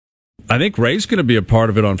I think Ray's going to be a part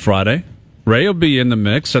of it on Friday. Ray will be in the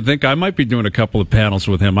mix. I think I might be doing a couple of panels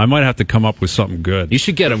with him. I might have to come up with something good. You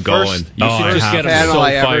should get him going. You should just get him panel so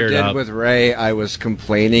I ever fired did up. with Ray, I was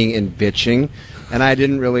complaining and bitching, and I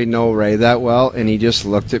didn't really know Ray that well, and he just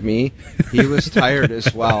looked at me. He was tired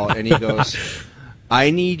as well, and he goes, I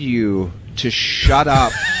need you to shut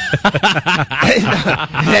up.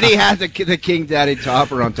 And then he had the King Daddy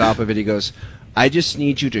Topper on top of it. He goes, I just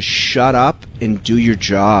need you to shut up and do your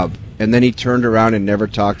job. And then he turned around and never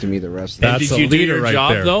talked to me the rest of the And time. did you do your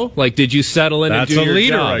job, though? Like, did you settle in and do your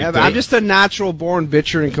job? Yeah, I'm just a natural-born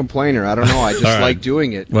bitcher and complainer. I don't know. I just like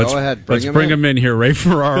doing it. Go ahead. Let's bring him in here. Ray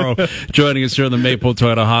Ferraro joining us here on the Maple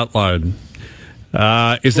Toyota Hotline.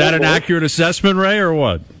 Is that an accurate assessment, Ray, or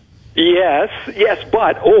what? Yes,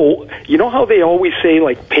 but, you know how they always say,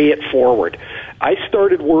 like, pay it forward? I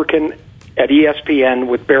started working at ESPN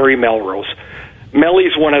with Barry Melrose.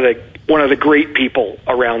 Melly's one of the great people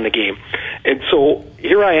around the game. And so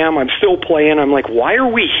here I am, I'm still playing. I'm like, why are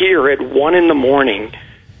we here at 1 a.m.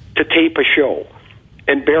 to tape a show?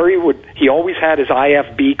 And Barry he always had his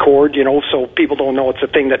IFB cord, so people don't know it's a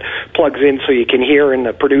thing that plugs in so you can hear in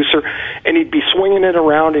the producer. And he'd be swinging it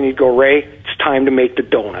around and he'd go, Ray, it's time to make the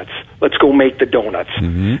donuts. Let's go make the donuts.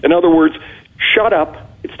 Mm-hmm. In other words, shut up.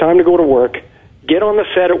 It's time to go to work. Get on the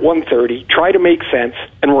set at 1:30. Try to make sense,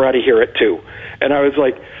 and we're out of here at 2. And I was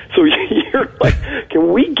like, so you're like,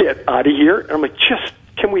 can we get out of here? And I'm like,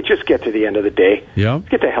 can we just get to the end of the day? Yeah.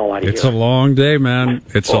 Get the hell out of here. It's a long day, man.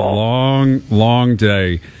 It's a long, long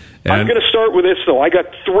day. And I'm going to start with this, though. I got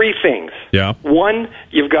 3 things. Yeah. One,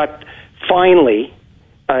 you've got finally,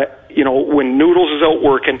 when Noodles is out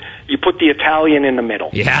working, you put the Italian in the middle.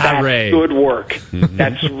 Yeah, That's Ray. good work. Mm-hmm.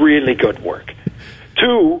 That's really good work.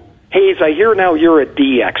 2, Hayes, I hear now you're a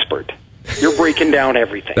D expert. You're breaking down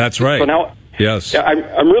everything. That's right. So now, yes.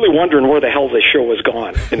 I'm really wondering where the hell this show has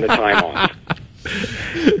gone in the time off.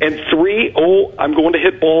 And 3, I'm going to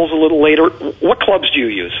hit balls a little later. What clubs do you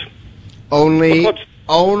use?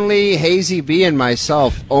 Only Hazy B and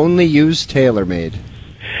myself only use TaylorMade.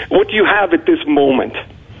 What do you have at this moment?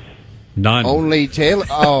 None. Only Taylor.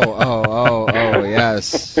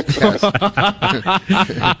 Yes.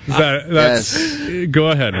 Yes. Go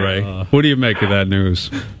ahead, Ray. What do you make of that news?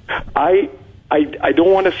 I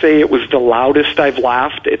don't want to say it was the loudest I've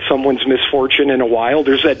laughed at someone's misfortune in a while.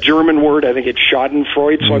 There's that German word, I think it's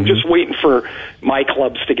Schadenfreude, so I'm just waiting for my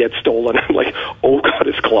clubs to get stolen. I'm like, oh, God,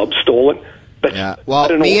 his club stolen? Yeah. Well,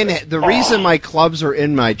 the reason my clubs are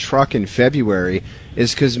in my truck in February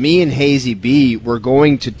is because me and Hazy B were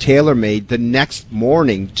going to TaylorMade the next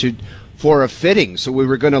morning for a fitting. So we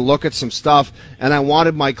were going to look at some stuff, and I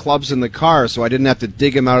wanted my clubs in the car so I didn't have to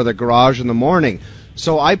dig them out of the garage in the morning.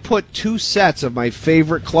 So I put 2 sets of my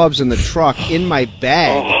favorite clubs in the truck in my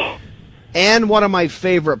bag and one of my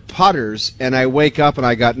favorite putters, and I wake up and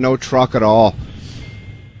I got no truck at all.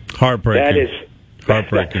 Heartbreaking. That is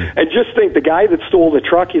heartbreaking. And just think, the guy that stole the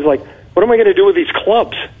truck, he's like, what am I going to do with these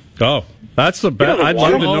clubs? Oh, that's the best. I'd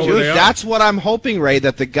love to know where they are. That's what I'm hoping, Ray,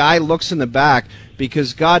 that the guy looks in the back,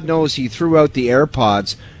 because God knows he threw out the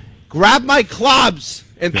AirPods. Grab my clubs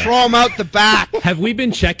and throw them out the back. Have we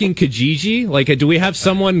been checking Kijiji? Like, do we have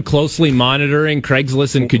someone closely monitoring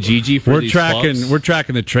Craigslist and Kijiji for these clubs? We're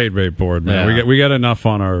tracking the trade rate board, man. Yeah. We got enough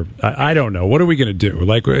on our. I don't know. What are we going to do?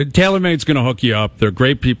 Like, TaylorMade's going to hook you up. They're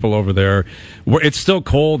great people over there. It's still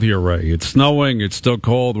cold here, Ray. It's snowing. It's still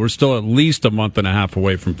cold. We're still at least a month and a half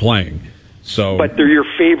away from playing. So, but they're your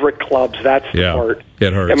favorite clubs. That's the part.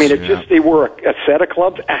 It hurts. I mean, it's just they were a set of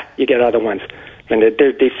clubs. You get other ones. And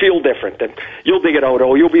they feel different. And you'll dig it out.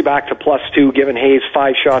 You'll be back to +2, giving Hayes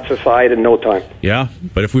 5 shots aside in no time. Yeah,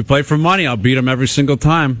 but if we play for money, I'll beat him every single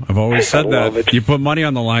time. I've always said that. You put money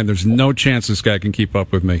on the line, there's no chance this guy can keep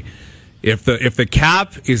up with me. If the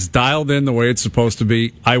cap is dialed in the way it's supposed to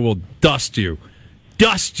be, I will dust you.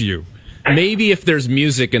 Dust you. Maybe if there's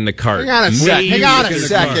music in the cart. Hang on a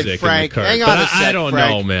second, Frank. Hang on a second, I don't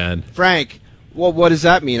know, man. Frank. Well, what does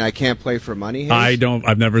that mean? I can't play for money? Hayes?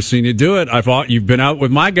 I've never seen you do it. You've been out with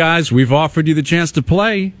my guys. We've offered you the chance to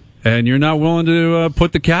play, and you're not willing to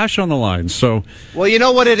put the cash on the line. So, well, you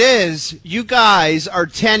know what it is. You guys are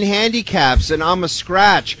 10 handicaps, and I'm a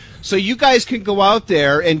scratch. So you guys can go out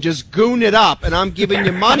there and just goon it up, and I'm giving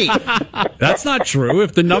you money. That's not true.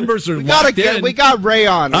 If the numbers are locked in. We got Ray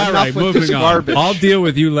on. All right, moving on. Garbage. I'll deal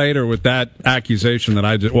with you later with that accusation that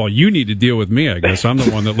I did. Well, you need to deal with me, I guess. I'm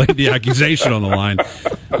the one that laid the accusation on the line.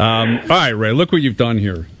 All right, Ray, look what you've done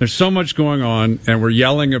here. There's so much going on, and we're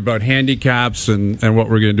yelling about handicaps and what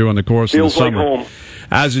we're going to do in the course of the summer. Like home.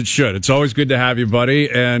 As it should. It's always good to have you,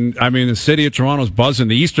 buddy. And, I mean, the city of Toronto's buzzing.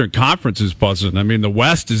 The Eastern Conference is buzzing. I mean, the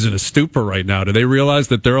West is in a stupor right now. Do they realize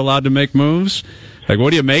that they're allowed to make moves? Like, what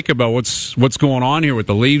do you make about what's going on here with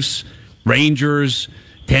the Leafs, Rangers,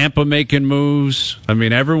 Tampa making moves? I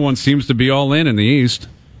mean, everyone seems to be all in the East.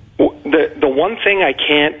 The one thing I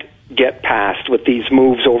can't get past with these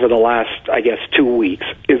moves over the last, I guess, 2 weeks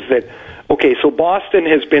is that, okay, so Boston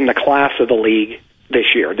has been the class of the league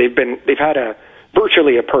this year. They've had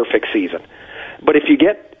virtually a perfect season. But if you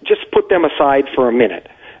just put them aside for a minute,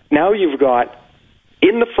 now you've got,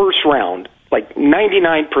 in the first round, like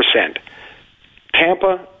 99%,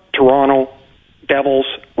 Tampa, Toronto, Devils,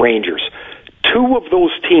 Rangers. 2 of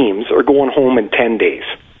those teams are going home in 10 days.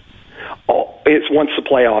 It's once the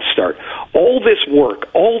playoffs start. All this work,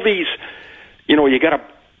 all these, you got to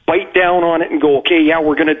bite down on it and go, okay, yeah,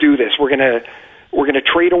 we're going to do this. We're going to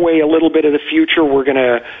trade away a little bit of the future.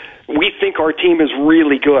 We think our team is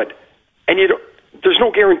really good. And there's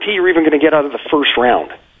no guarantee you're even going to get out of the first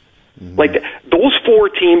round. Mm-hmm. Like, those 4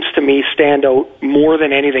 teams to me stand out more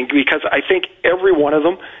than anything because I think every one of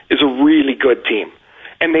them is a really good team.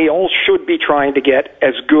 And they all should be trying to get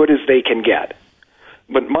as good as they can get.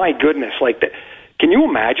 But my goodness, can you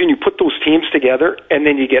imagine you put those teams together and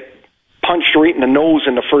then you get punched right in the nose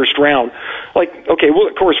in the first round? Okay, well,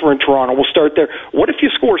 of course we're in Toronto. We'll start there. What if you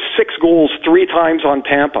score 6 goals 3 times on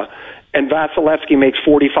Tampa and Vasilevsky makes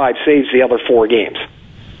 45 saves the other 4 games?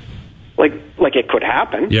 Like it could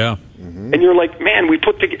happen. Yeah. Mm-hmm. And you're like, man, we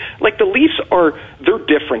put together, the Leafs they're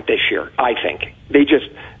different this year, I think.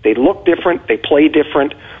 They look different. They play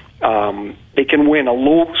different. They can win a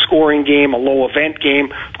low-scoring game, a low-event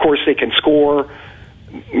game. Of course, they can score,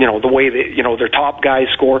 the way their top guys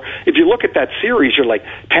score. If you look at that series, you're like,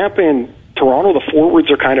 Tampa and Toronto, the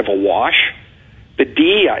forwards are kind of a wash. The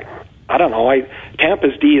D, I don't know.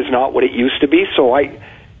 Tampa's D is not what it used to be, so I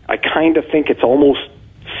kind of think it's almost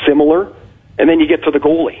similar. And then you get to the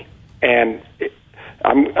goalie, and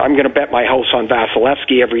I'm going to bet my house on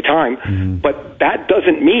Vasilevsky every time. Mm-hmm. But that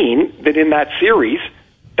doesn't mean that in that series,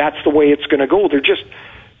 that's the way it's going to go.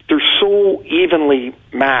 They're so evenly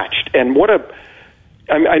matched. And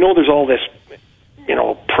I know there's all this,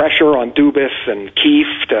 pressure on Dubas and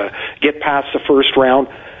Keefe to get past the first round,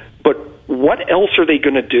 but what else are they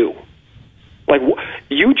going to do?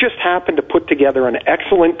 You just happen to put together an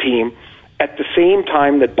excellent team at the same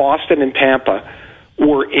time that Boston and Tampa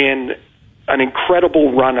were in an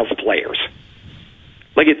incredible run of players.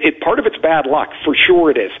 Part of it's bad luck, for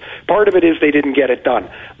sure it is. Part of it is they didn't get it done.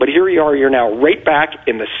 But here you are, you're now right back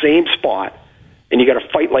in the same spot, and you got to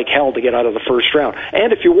fight like hell to get out of the first round.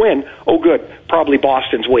 And if you win, oh good, probably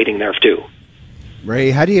Boston's waiting there too.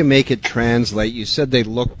 Ray, how do you make it translate? You said they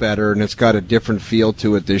look better, and it's got a different feel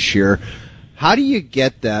to it this year. How do you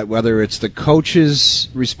get that, whether it's the coach's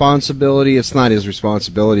responsibility? It's not his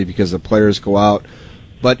responsibility because the players go out.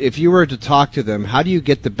 But if you were to talk to them, how do you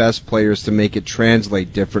get the best players to make it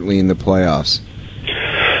translate differently in the playoffs?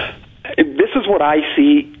 This is what I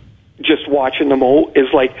see just watching them all, is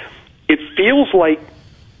it feels like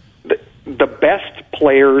the best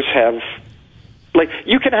players have,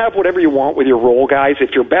 you can have whatever you want with your role guys.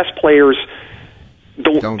 If your best players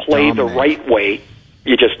don't play dominate the right way,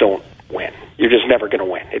 you just don't win. You're just never going to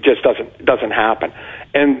win. It just doesn't happen.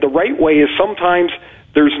 And the right way is sometimes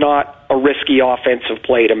there's not a risky offensive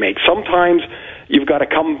play to make. Sometimes you've got to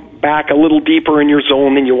come back a little deeper in your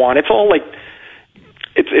zone than you want. It's all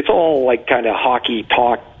it's all like kind of hockey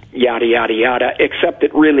talk, yada, yada, yada, except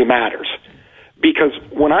it really matters. Because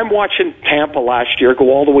when I'm watching Tampa last year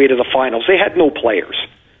go all the way to the finals, they had no players,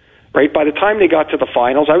 right? By the time they got to the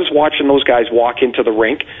finals, I was watching those guys walk into the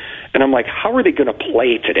rink, and I'm like, how are they going to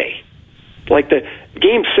play today? The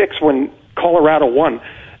Game 6 when Colorado won,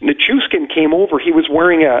 Nichushkin came over. He was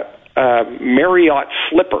wearing a Marriott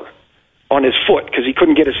slipper on his foot because he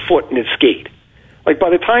couldn't get his foot in his skate. By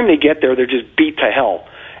the time they get there, they're just beat to hell.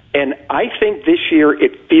 And I think this year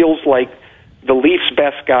it feels like the Leafs'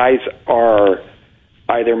 best guys are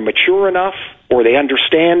either mature enough or they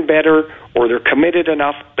understand better or they're committed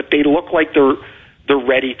enough, but they look like they're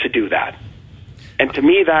ready to do that. And to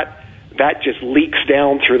me, that just leaks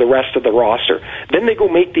down through the rest of the roster. Then they go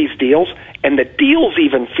make these deals, and the deals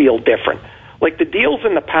even feel different. The deals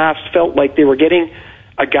in the past felt like they were getting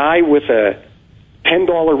a guy with a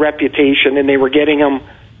 $10 reputation, and they were getting him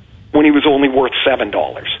when he was only worth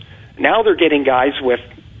 $7. Now they're getting guys with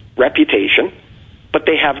reputation, but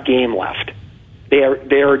they have game left. They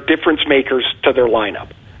are difference makers to their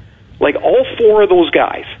lineup. All 4 of those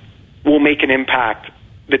guys will make an impact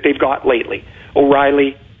that they've got lately.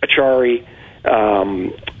 O'Reilly, Achari,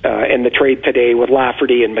 in the trade today with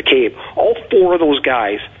Lafferty and McCabe. All 4 of those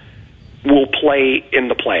guys will play in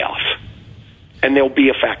the playoffs, and they'll be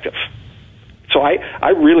effective. So I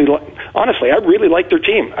really like their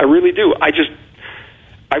team. I really do.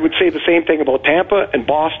 I would say the same thing about Tampa and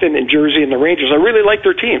Boston and Jersey and the Rangers. I really like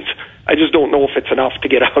their teams. I just don't know if it's enough to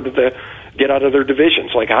get out of their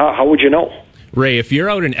divisions. Like, how would you know? Ray, if you're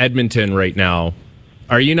out in Edmonton right now,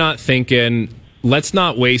 are you not thinking, let's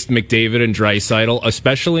not waste McDavid and Draisaitl,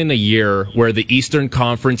 especially in a year where the Eastern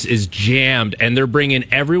Conference is jammed and they're bringing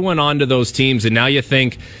everyone onto those teams, and now you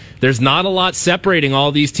think there's not a lot separating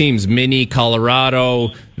all these teams, Mini, Colorado,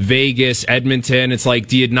 Vegas, Edmonton. It's like,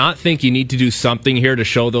 do you not think you need to do something here to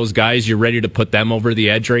show those guys you're ready to put them over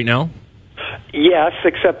the edge right now? Yes,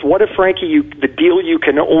 except what if, Frankie, the deal you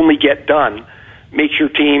can only get done makes your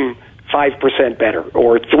team 5% better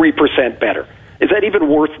or 3% better? Is that even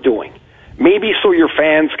worth doing? Maybe so your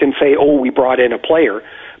fans can say, oh, we brought in a player,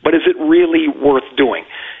 but is it really worth doing?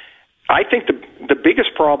 I think the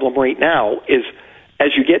biggest problem right now is,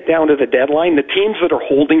 as you get down to the deadline, the teams that are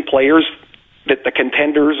holding players that the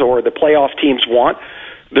contenders or the playoff teams want,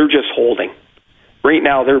 they're just holding. Right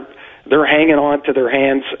now, they're hanging on to their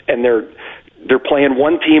hands, and they're playing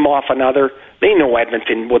one team off another. They know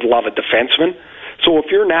Edmonton would love a defenseman. So if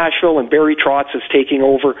you're Nashville and Barry Trotz is taking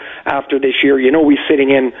over after this year, he's sitting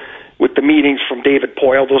in with the meetings from David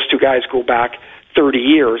Poile. Those 2 guys go back 30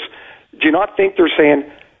 years. Do you not think they're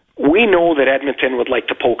saying, we know that Edmonton would like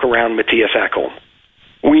to poke around Matthias Ekholm?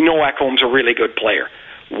 We know Ekholm's a really good player.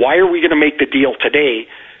 Why are we going to make the deal today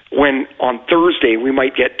when on Thursday we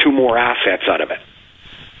might get 2 more assets out of it?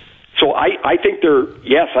 So I think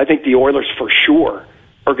I think the Oilers for sure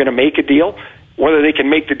are going to make a deal. Whether they can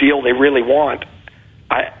make the deal they really want,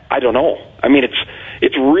 I don't know. I mean,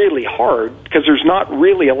 it's really hard because there's not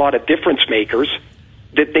really a lot of difference makers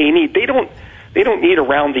that they need. They don't need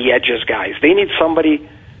around the edges guys. They need somebody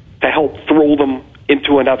to help throw them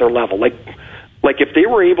into another level. Like if they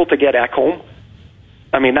were able to get Ekholm,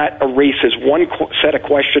 I mean, that erases one set of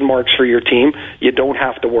question marks for your team. You don't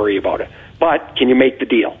have to worry about it. But can you make the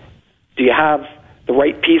deal? Do you have the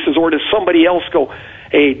right pieces, or does somebody else go,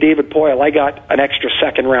 hey, David Poile, I got an extra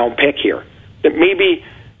second-round pick here that maybe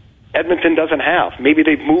Edmonton doesn't have. Maybe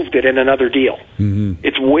they've moved it in another deal. Mm-hmm.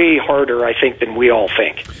 It's way harder, I think, than we all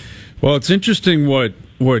think. Well, it's interesting what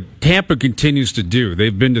Tampa continues to do.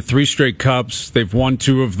 They've been to 3 straight cups. They've won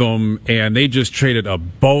 2 of them, and they just traded a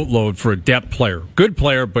boatload for a depth player. Good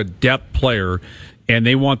player, but depth player. And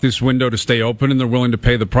they want this window to stay open, and they're willing to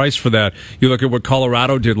pay the price for that. You look at what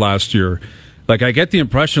Colorado did last year. Like, I get the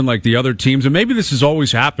impression like the other teams, and maybe this has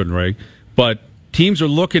always happened, right? But teams are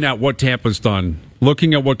looking at what Tampa's done,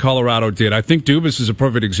 looking at what Colorado did. I think Dubas is a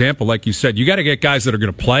perfect example. Like you said, you got to get guys that are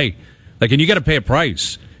going to play. And you got to pay a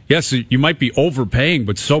price. Yes, you might be overpaying,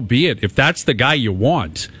 but so be it. If that's the guy you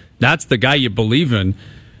want, that's the guy you believe in,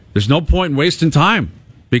 there's no point in wasting time,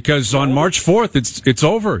 because on March 4th, it's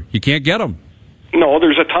over. You can't get them. No,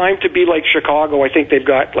 there's a time to be like Chicago. I think they've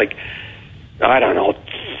got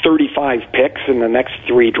 35 picks in the next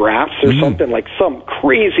 3 drafts or something, like some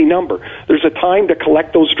crazy number. There's a time to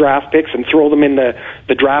collect those draft picks and throw them in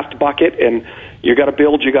the draft bucket, and you got to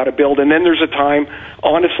build. And then there's a time,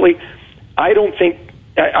 honestly, I don't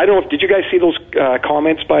know. Did you guys see those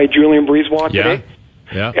comments by Julien Brisebois today?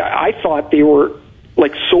 Yeah. I thought they were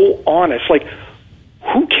so honest.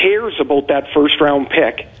 Who cares about that first round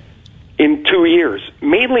pick in 2 years?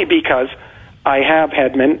 Mainly because I have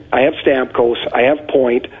Hedman, I have Stamkos, I have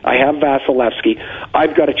Point, I have Vasilevsky.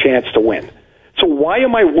 I've got a chance to win. So why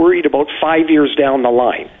am I worried about 5 years down the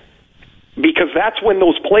line? Because that's when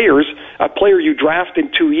those players, a player you draft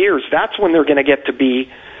in 2 years, that's when they're going to get to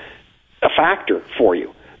be a factor for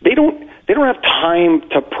you. They don't have time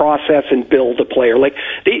to process and build a player.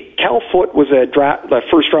 Cal Foote was a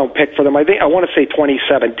first round pick for them. I want to say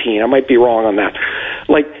 2017. I might be wrong on that.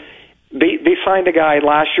 They signed a guy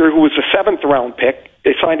last year who was a 7th round pick.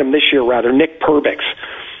 They signed him this year, rather, Nick Perbix.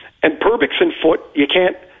 And Perbix and Foote, you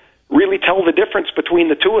can't really tell the difference between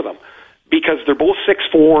the 2 of them because they're both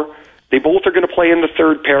 6'4". They both are going to play in the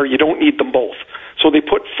third pair. You don't need them both. So they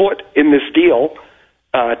put Foote in this deal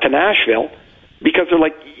to Nashville because they're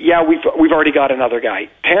like, yeah, we've already got another guy.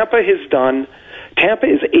 Tampa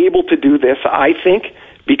is able to do this, I think,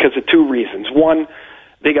 because of 2 reasons. One,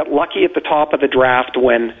 they got lucky at the top of the draft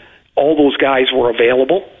when all those guys were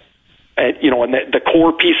available, and the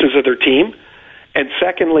core pieces of their team. And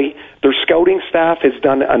secondly, their scouting staff has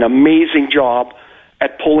done an amazing job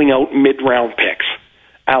at pulling out mid-round picks.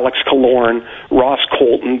 Alex Killorn, Ross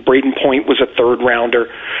Colton, Braden Point was a 3rd rounder.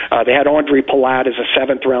 They had Andre Palat as a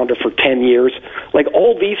 7th rounder for 10 years.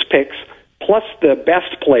 All these picks, plus the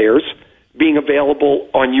best players being available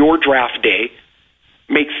on your draft day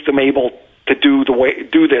makes them able to do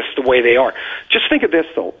this the way they are. Just think of this,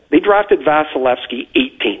 though. They drafted Vasilevsky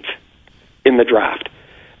 18th in the draft.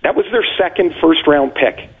 That was their second first-round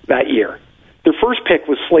pick that year. Their first pick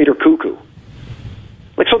was Slater Cuckoo.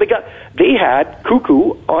 So they had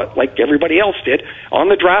Cuckoo, like everybody else did, on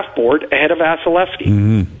the draft board ahead of Vasilevsky.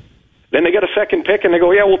 Mm-hmm. Then they got a second pick, and they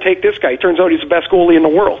go, yeah, we'll take this guy. Turns out he's the best goalie in the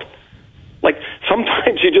world.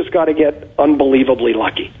 Sometimes you just got to get unbelievably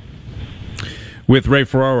lucky. With Ray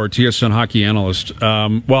Ferraro, our TSN hockey analyst,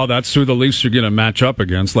 that's who the Leafs are going to match up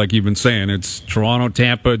against, like you've been saying. It's Toronto,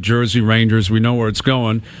 Tampa, Jersey, Rangers. We know where it's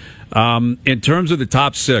going. In terms of the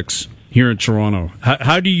top six here in Toronto,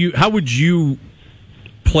 how would you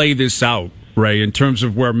play this out, Ray, in terms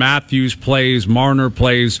of where Matthews plays, Marner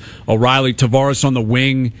plays, O'Reilly, Tavares on the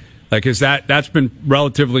wing? That's been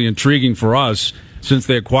relatively intriguing for us since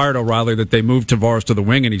they acquired O'Reilly, that they moved Tavares to the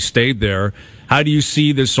wing and he stayed there. How do you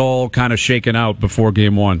see this all kind of shaken out before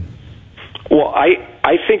Game 1? Well,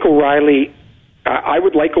 I think O'Reilly, I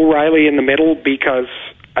would like O'Reilly in the middle because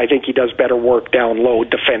I think he does better work down low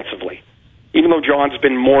defensively, even though John's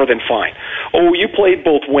been more than fine. Oh, you played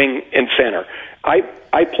both wing and center.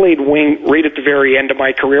 I played wing right at the very end of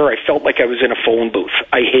my career. I felt like I was in a phone booth.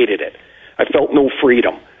 I hated it. I felt no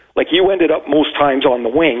freedom. You ended up most times on the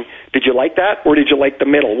wing. Did you like that, or did you like the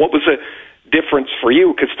middle? What was the difference for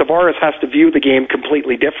you? Because Tavares has to view the game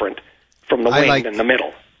completely different from the wing than the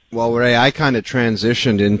middle. Well, Ray, I kind of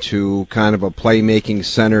transitioned into kind of a playmaking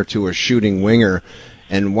center to a shooting winger,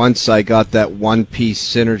 and once I got that one-piece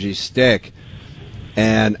synergy stick,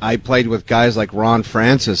 and I played with guys like Ron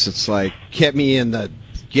Francis, it's like, get me in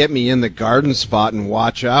the garden spot and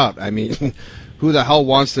watch out. I mean, who the hell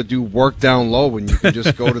wants to do work down low when you can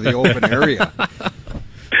just go to the open area?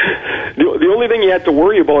 The only thing you had to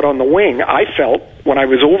worry about on the wing, I felt, when I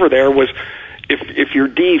was over there, was if your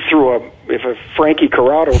D if a Frankie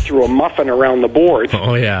Corrado threw a muffin around the boards,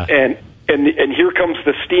 and here comes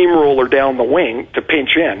the steamroller down the wing to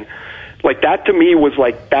pinch in, that to me was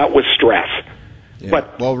that was stress. Yeah.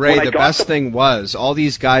 But Ray, the best thing was all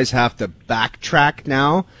these guys have to backtrack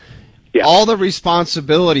now. Yeah. All the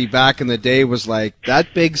responsibility back in the day was that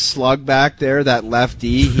big slug back there, that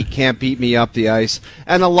lefty, he can't beat me up the ice.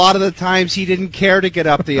 And a lot of the times he didn't care to get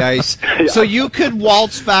up the ice. Yeah. So you could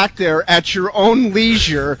waltz back there at your own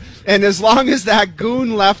leisure, and as long as that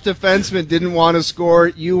goon left defenseman didn't want to score,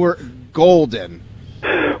 you were golden.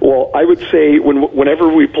 Well, I would say whenever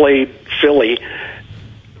we played Philly,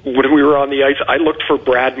 when we were on the ice, I looked for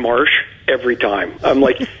Brad Marsh every time. I'm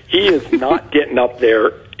like, he is not getting up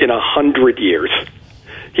there in 100 years.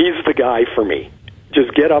 He's the guy for me.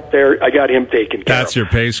 Just get up there. I got him taken care of. That's your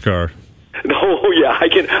pace car. No, yeah,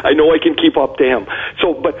 I know I can keep up to him.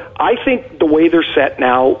 So, but I think the way they're set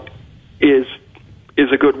now is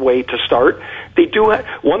a good way to start. They do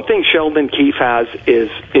one thing Sheldon Keefe has is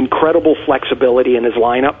incredible flexibility in his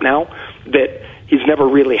lineup now that he's never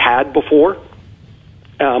really had before.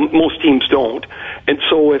 Most teams don't. And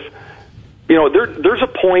so if there's a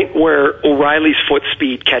point where O'Reilly's foot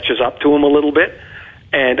speed catches up to him a little bit,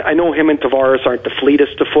 and I know him and Tavares aren't the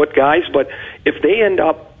fleetest of foot guys, but if they end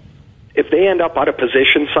up out of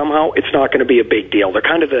position somehow, it's not going to be a big deal. They're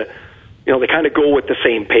kind of they kind of go with the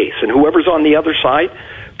same pace, and whoever's on the other side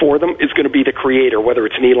for them is going to be the creator, whether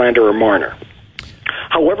it's Nylander or Marner.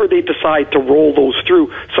 However they decide to roll those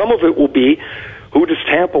through, some of it will be, who does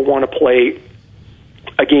Tampa want to play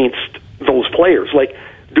against those players?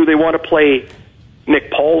 Do they want to play Nick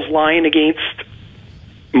Paul's line against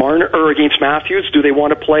Marner or against Matthews? Do they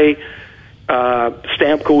want to play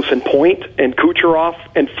Stamkos and Point and Kucherov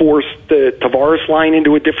and force the Tavares line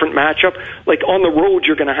into a different matchup? On the road,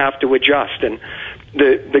 you're going to have to adjust. And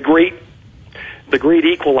the great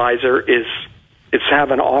equalizer is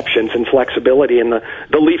having options and flexibility, and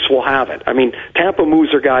the Leafs will have it. I mean, Tampa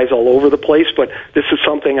moves their guys all over the place, but this is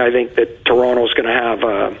something I think that Toronto's going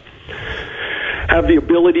to have the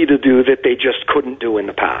ability to do that they just couldn't do in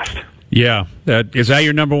the past. Yeah. Is that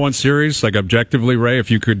your number one series? Objectively, Ray,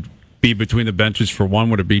 if you could be between the benches for one,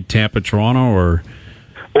 would it be Tampa-Toronto or?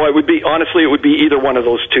 Well, it would be either one of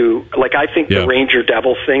those two. I think the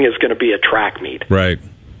Ranger-Devils thing is going to be a track meet. Right.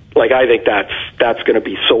 I think that's going to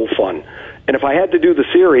be so fun. And if I had to do the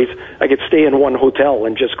series, I could stay in one hotel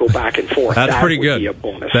and just go back and forth. That's pretty good. Be a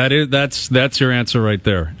bonus. That's your answer right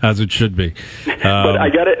there, as it should be. But I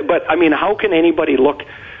got it. But I mean, how can anybody look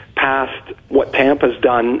past what Tampa's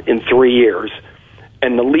done in 3 years,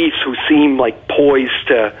 and the Leafs, who seem poised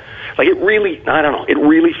to, it really, I don't know, it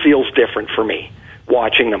really feels different for me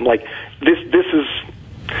watching them. This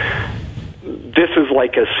this is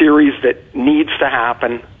like a series that needs to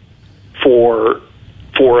happen for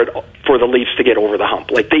the Leafs to get over the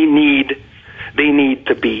hump. Like they need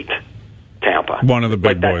to beat Tampa, one of the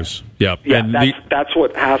big boys. Yep. Yeah, and that's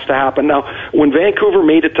what has to happen. Now, when Vancouver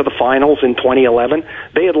made it to the finals in 2011,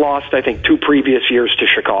 they had lost, I think, 2 previous years to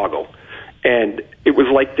Chicago, and it was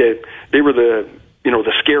like they were the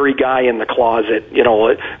scary guy in the closet.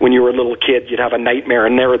 When you were a little kid, you'd have a nightmare,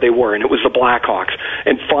 and there they were, and it was the Blackhawks.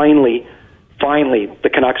 And finally, the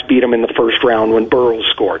Canucks beat them in the first round when Burrows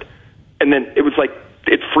scored, and then it was like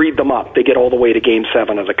it freed them up. They get all the way to Game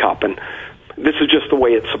 7 of the Cup, and this is just the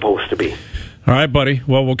way it's supposed to be. All right, buddy.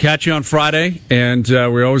 Well, we'll catch you on Friday, and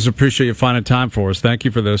we always appreciate you finding time for us. Thank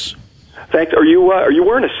you for this. Thanks. Are you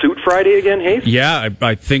wearing a suit Friday again, Hayes? Yeah,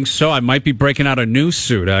 I think so. I might be breaking out a new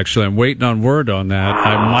suit, actually. I'm waiting on word on that.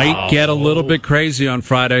 I might get a little bit crazy on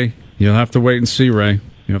Friday. You'll have to wait and see, Ray.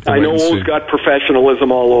 I know O's got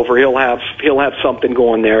professionalism all over. He'll have something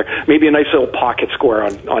going there. Maybe a nice little pocket square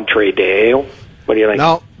on trade day. What do you think?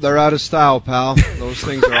 No, they're out of style, pal. Those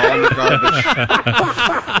things are all in the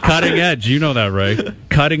garbage. Cutting edge. You know that, Ray.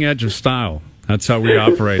 Cutting edge of style. That's how we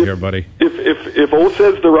operate here, buddy. If O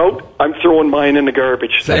says they're out, I'm throwing mine in the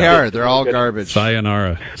garbage. They are. They're all garbage.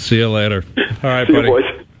 Sayonara. See you later. All right, See buddy. you,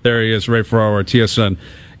 boys. There he is, Ray Ferraro, our TSN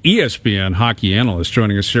ESPN hockey analyst,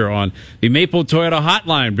 joining us here on the Maple Toyota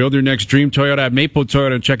Hotline. Build your next dream Toyota at Maple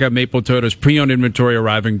Toyota and check out Maple Toyota's pre-owned inventory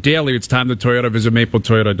arriving daily. It's time to Toyota. Visit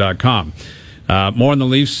mapletoyota.com. More on the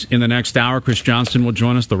Leafs in the next hour. Chris Johnston will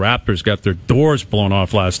join us. The Raptors got their doors blown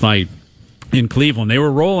off last night in Cleveland. They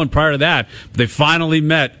were rolling prior to that, but they finally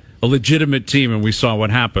met a legitimate team, and we saw what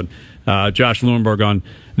happened. Josh Lewinberg on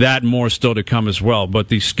that, and more still to come as well. But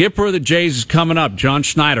the skipper of the Jays is coming up, John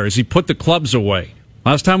Schneider, as he put the clubs away.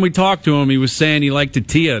 Last time we talked to him, he was saying he liked to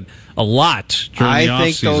tee it a lot during the offseason. I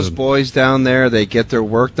think those boys down there, they get their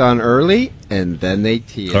work done early, and then they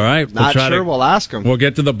tee it. All right. Not sure. We'll ask them. We'll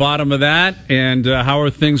get to the bottom of that, and how are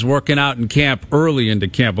things working out in camp, early into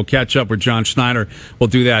camp. We'll catch up with John Schneider. We'll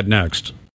do that next.